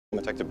I'm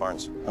Detective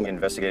Barnes. I'm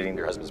investigating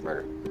your husband's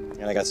murder.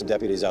 And I got some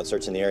deputies out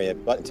searching the area,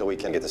 but until we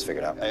can get this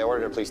figured out. I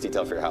ordered a police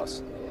detail for your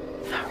house.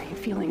 How are you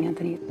feeling,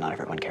 Anthony? Not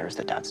everyone cares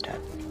that Dad's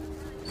dead.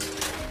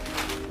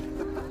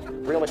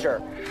 Real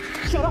mature.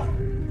 Shut up!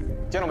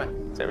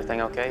 Gentlemen, is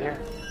everything okay here?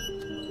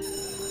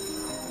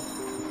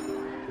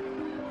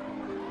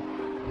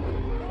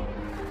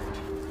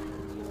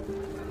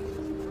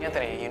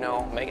 Anthony, you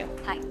know Megan?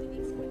 Hi.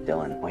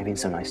 Dylan, why are you being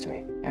so nice to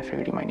me? I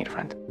figured you might need a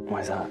friend.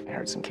 Why is that? I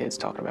heard some kids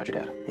talking about your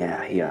dad.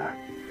 Yeah,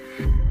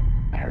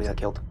 I heard he got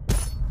killed.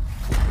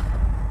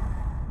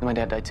 my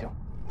dad died too.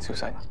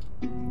 Suicide.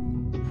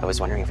 I was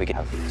wondering if we could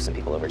have some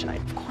people over tonight.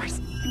 Of course.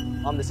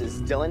 Mom, this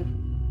is Dylan.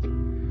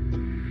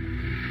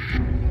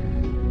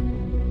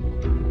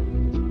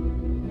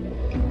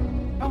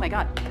 Oh my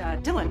God,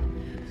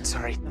 Dylan.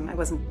 Sorry. I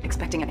wasn't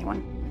expecting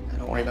anyone.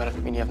 Don't worry about it. I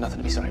mean, you have nothing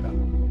to be sorry about.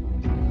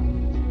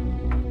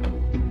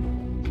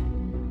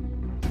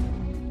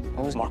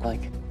 What was Mark like?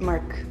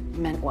 Mark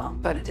meant well,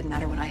 but it didn't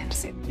matter what I had to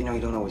say. You know,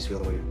 you don't always feel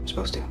the way you're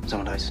supposed to.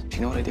 Someone dies. Do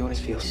you know what I do when I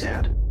feel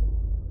Sad.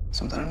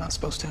 Something I'm not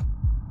supposed to.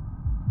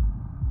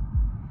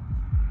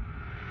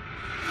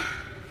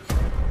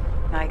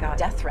 I got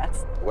death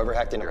threats. Whoever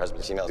hacked into your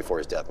husband's email before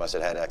his death must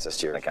have had access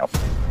to your account.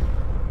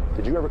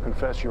 Did you ever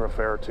confess your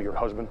affair to your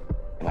husband?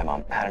 My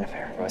mom had an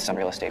affair with some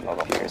real estate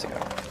mogul a few years ago.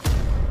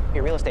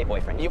 Your real estate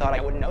boyfriend. You thought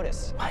I wouldn't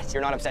notice. What?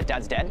 You're not upset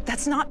Dad's dead?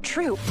 That's not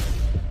true.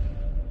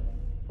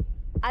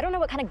 I don't know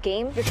what kind of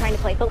game you're trying to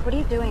play, but what are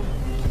you doing?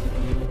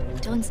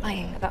 Dylan's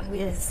lying about who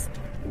he is.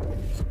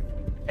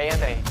 Hey,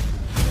 Anthony.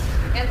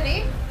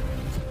 Anthony?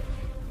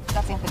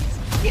 That's Anthony's.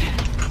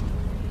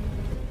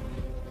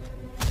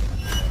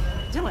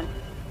 Dylan.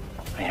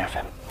 I have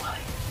him. Why?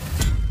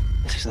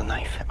 This is the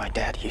knife that my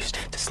dad used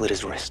to slit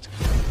his wrist.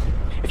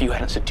 If you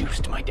hadn't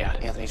seduced my dad,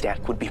 Anthony's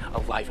dad would be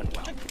alive and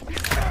well.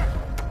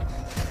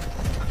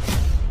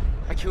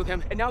 I killed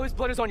him, and now his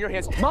blood is on your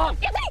hands. Mom!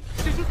 Anthony!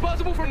 She's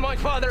responsible for my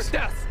father's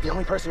death! The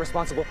only person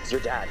responsible is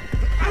your dad.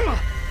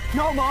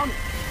 No, Mom!